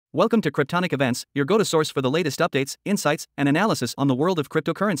Welcome to Cryptonic Events, your go-to source for the latest updates, insights, and analysis on the world of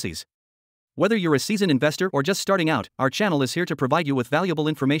cryptocurrencies. Whether you're a seasoned investor or just starting out, our channel is here to provide you with valuable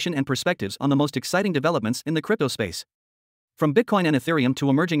information and perspectives on the most exciting developments in the crypto space. From Bitcoin and Ethereum to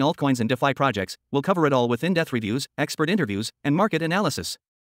emerging altcoins and DeFi projects, we'll cover it all with in-depth reviews, expert interviews, and market analysis.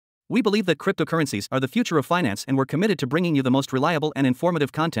 We believe that cryptocurrencies are the future of finance, and we're committed to bringing you the most reliable and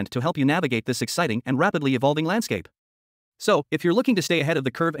informative content to help you navigate this exciting and rapidly evolving landscape. So, if you're looking to stay ahead of the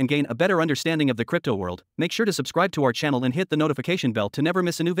curve and gain a better understanding of the crypto world, make sure to subscribe to our channel and hit the notification bell to never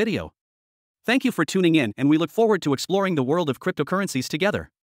miss a new video. Thank you for tuning in, and we look forward to exploring the world of cryptocurrencies together.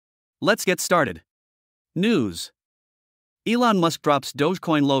 Let's get started. News. Elon Musk drops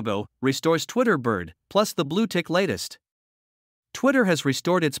Dogecoin logo, restores Twitter bird, plus the blue tick latest. Twitter has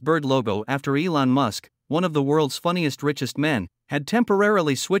restored its bird logo after Elon Musk, one of the world's funniest richest men, had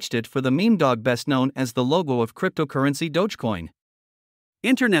temporarily switched it for the meme dog best known as the logo of cryptocurrency Dogecoin.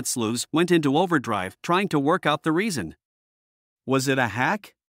 Internet sleuths went into overdrive trying to work out the reason. Was it a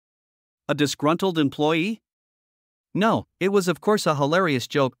hack? A disgruntled employee? No, it was of course a hilarious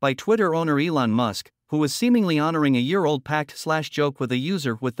joke by Twitter owner Elon Musk, who was seemingly honoring a year-old pact/joke with a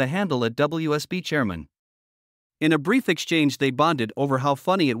user with the handle at WSB chairman. In a brief exchange, they bonded over how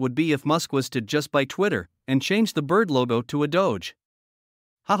funny it would be if Musk was to just buy Twitter and change the bird logo to a Doge.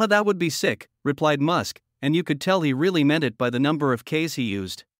 "Haha, that would be sick," replied Musk, and you could tell he really meant it by the number of Ks he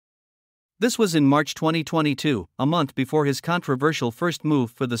used. This was in March 2022, a month before his controversial first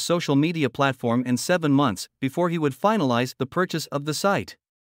move for the social media platform and 7 months before he would finalize the purchase of the site.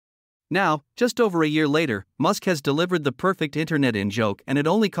 Now, just over a year later, Musk has delivered the perfect internet in-joke, and it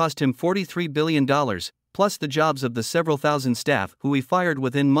only cost him $43 billion, plus the jobs of the several thousand staff who he fired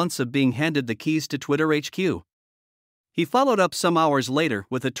within months of being handed the keys to Twitter HQ. He followed up some hours later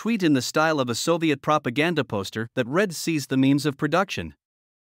with a tweet in the style of a Soviet propaganda poster that read "Seize the memes of production."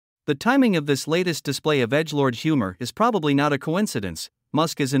 The timing of this latest display of edgelord humor is probably not a coincidence.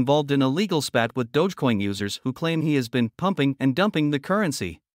 Musk is involved in a legal spat with Dogecoin users who claim he has been pumping and dumping the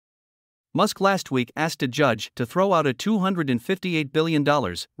currency. Musk last week asked a judge to throw out a $258 billion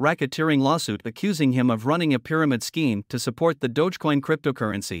racketeering lawsuit accusing him of running a pyramid scheme to support the Dogecoin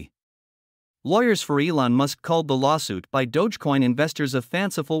cryptocurrency. Lawyers for Elon Musk called the lawsuit by Dogecoin investors a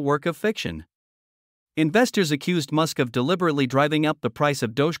fanciful work of fiction. Investors accused Musk of deliberately driving up the price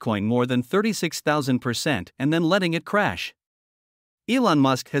of Dogecoin more than 36,000% and then letting it crash. Elon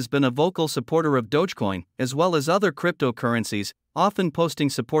Musk has been a vocal supporter of Dogecoin, as well as other cryptocurrencies, often posting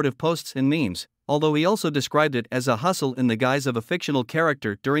supportive posts and memes, although he also described it as a hustle in the guise of a fictional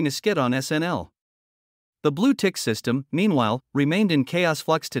character during a skit on SNL. The blue tick system, meanwhile, remained in chaos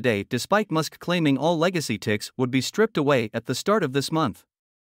flux today despite Musk claiming all legacy ticks would be stripped away at the start of this month.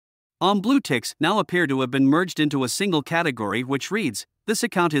 Blue ticks now appear to have been merged into a single category which reads, "This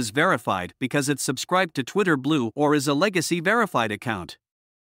account is verified because it's subscribed to Twitter Blue or is a legacy verified account."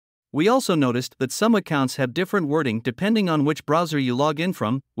 We also noticed that some accounts have different wording depending on which browser you log in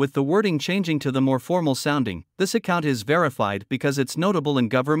from, with the wording changing to the more formal sounding, "This account is verified because it's notable in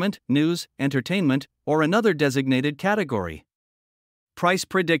government, news, entertainment, or another designated category." Price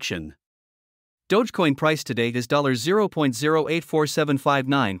prediction. Dogecoin price today is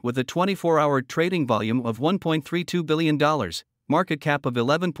 $0.084759 with a 24-hour trading volume of $1.32 billion, market cap of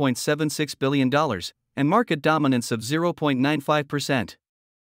 $11.76 billion, and market dominance of 0.95%.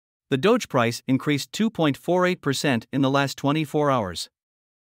 The Doge price increased 2.48% in the last 24 hours.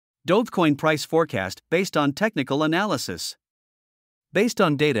 Dogecoin price forecast based on technical analysis. Based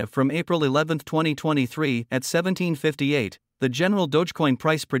on data from April 11, 2023 at 17:58, the general Dogecoin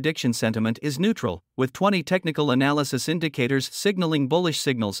price prediction sentiment is neutral, with 20 technical analysis indicators signaling bullish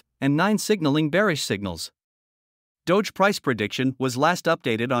signals and 9 signaling bearish signals. Doge price prediction was last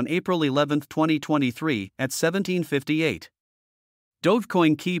updated on April 11, 2023 at 17:58.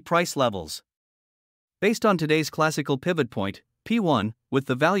 Dogecoin key price levels. Based on today's classical pivot point, P1, with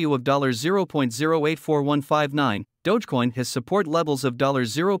the value of $0.084159, Dogecoin has support levels of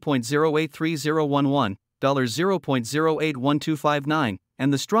 $0.083011, $0.081259,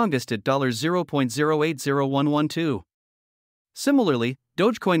 and the strongest at $0.080112. Similarly,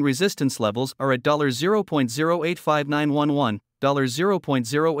 Dogecoin resistance levels are at $0.085911,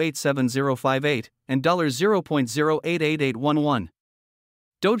 $0.087058, and $0.088811.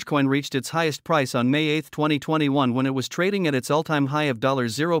 Dogecoin reached its highest price on May 8, 2021 when it was trading at its all-time high of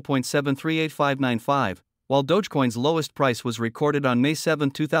 $0.738595, while Dogecoin's lowest price was recorded on May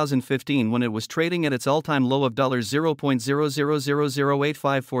 7, 2015 when it was trading at its all-time low of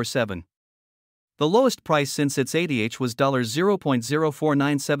 $0.00008547. The lowest price since its ADH was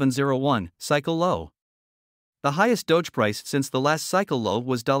 $0.049701, cycle low. The highest Doge price since the last cycle low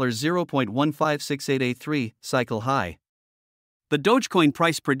was $0.156883, cycle high. The Dogecoin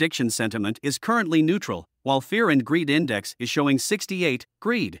price prediction sentiment is currently neutral, while fear and greed index is showing 68,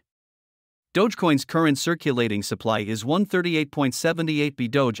 greed. Dogecoin's current circulating supply is 138.78 B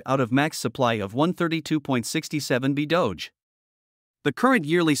Doge out of max supply of 132.67 B Doge. The current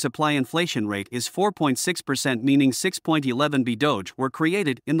yearly supply inflation rate is 4.6%, meaning 6.11 B Doge were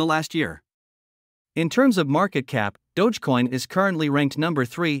created in the last year. In terms of market cap, Dogecoin is currently ranked number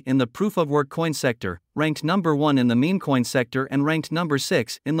 3 in the proof-of-work coin sector, ranked number 1 in the meme coin sector, and ranked number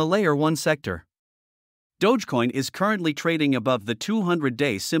 6 in the layer 1 sector. Dogecoin is currently trading above the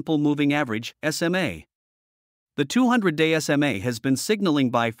 200-day simple moving average, SMA. The 200-day SMA has been signaling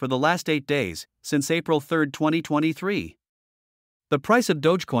buy for the last 8 days, since April 3, 2023. The price of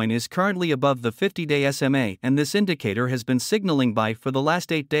Dogecoin is currently above the 50-day SMA, and this indicator has been signaling buy for the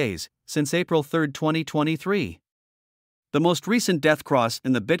last 8 days, since April 3, 2023. The most recent death cross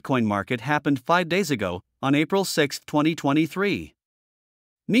in the Bitcoin market happened 5 days ago, on April 6, 2023.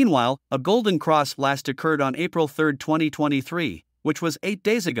 Meanwhile, a golden cross last occurred on April 3, 2023, which was 8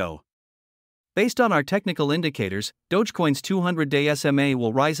 days ago. Based on our technical indicators, Dogecoin's 200-day SMA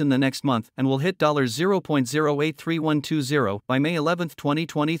will rise in the next month and will hit $0.083120 by May 11,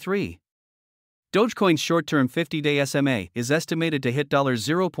 2023. Dogecoin's short-term 50-day SMA is estimated to hit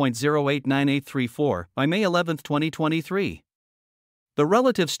 $0.089834 by May 11, 2023. The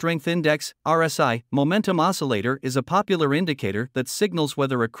Relative Strength Index, RSI, momentum oscillator is a popular indicator that signals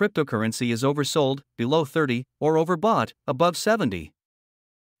whether a cryptocurrency is oversold, below 30, or overbought, above 70.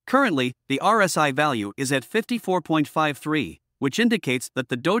 Currently, the RSI value is at 54.53, which indicates that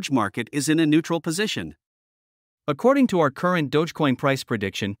the Doge market is in a neutral position. According to our current Dogecoin price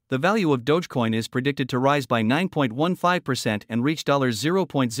prediction, the value of Dogecoin is predicted to rise by 9.15% and reach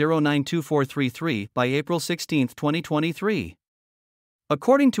 $0.092433 by April 16, 2023.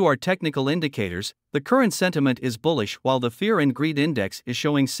 According to our technical indicators, the current sentiment is bullish while the fear and greed index is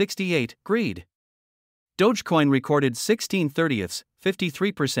showing 68, greed. Dogecoin recorded 16/30ths,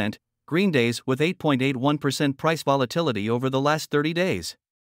 53%, green days with 8.81% price volatility over the last 30 days.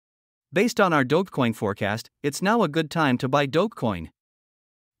 Based on our Dogecoin forecast, it's now a good time to buy Dogecoin.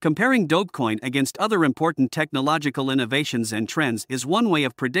 Comparing Dogecoin against other important technological innovations and trends is one way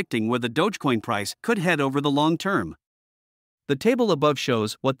of predicting where the Dogecoin price could head over the long term. The table above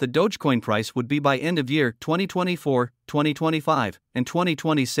shows what the Dogecoin price would be by end of year 2024, 2025, and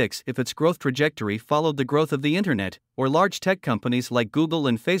 2026 if its growth trajectory followed the growth of the internet, or large tech companies like Google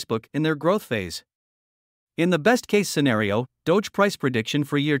and Facebook in their growth phase. In the best case scenario, Doge price prediction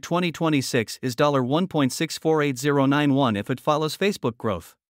for year 2026 is $1.648091 if it follows Facebook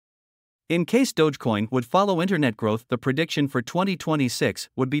growth. In case Dogecoin would follow internet growth, the prediction for 2026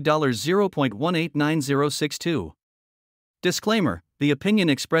 would be $0.189062. Disclaimer: the opinion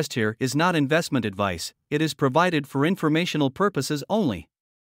expressed here is not investment advice, it is provided for informational purposes only.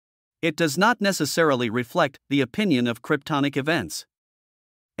 It does not necessarily reflect the opinion of Cryptonic events.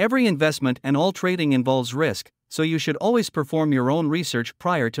 Every investment and all trading involves risk, so you should always perform your own research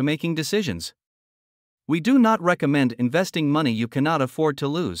prior to making decisions. We do not recommend investing money you cannot afford to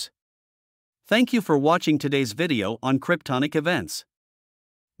lose. Thank you for watching today's video on Cryptonic events.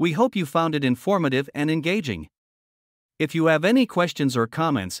 We hope you found it informative and engaging. If you have any questions or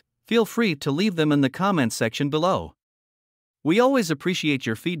comments, feel free to leave them in the comments section below. We always appreciate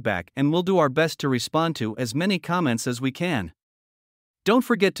your feedback and we'll do our best to respond to as many comments as we can. Don't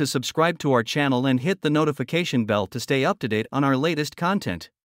forget to subscribe to our channel and hit the notification bell to stay up to date on our latest content.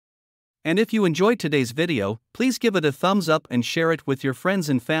 And if you enjoyed today's video, please give it a thumbs up and share it with your friends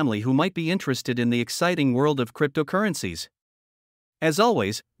and family who might be interested in the exciting world of cryptocurrencies. As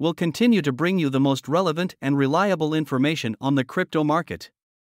always, we'll continue to bring you the most relevant and reliable information on the crypto market.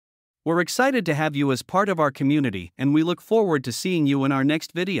 We're excited to have you as part of our community and we look forward to seeing you in our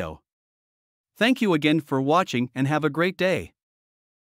next video. Thank you again for watching and have a great day.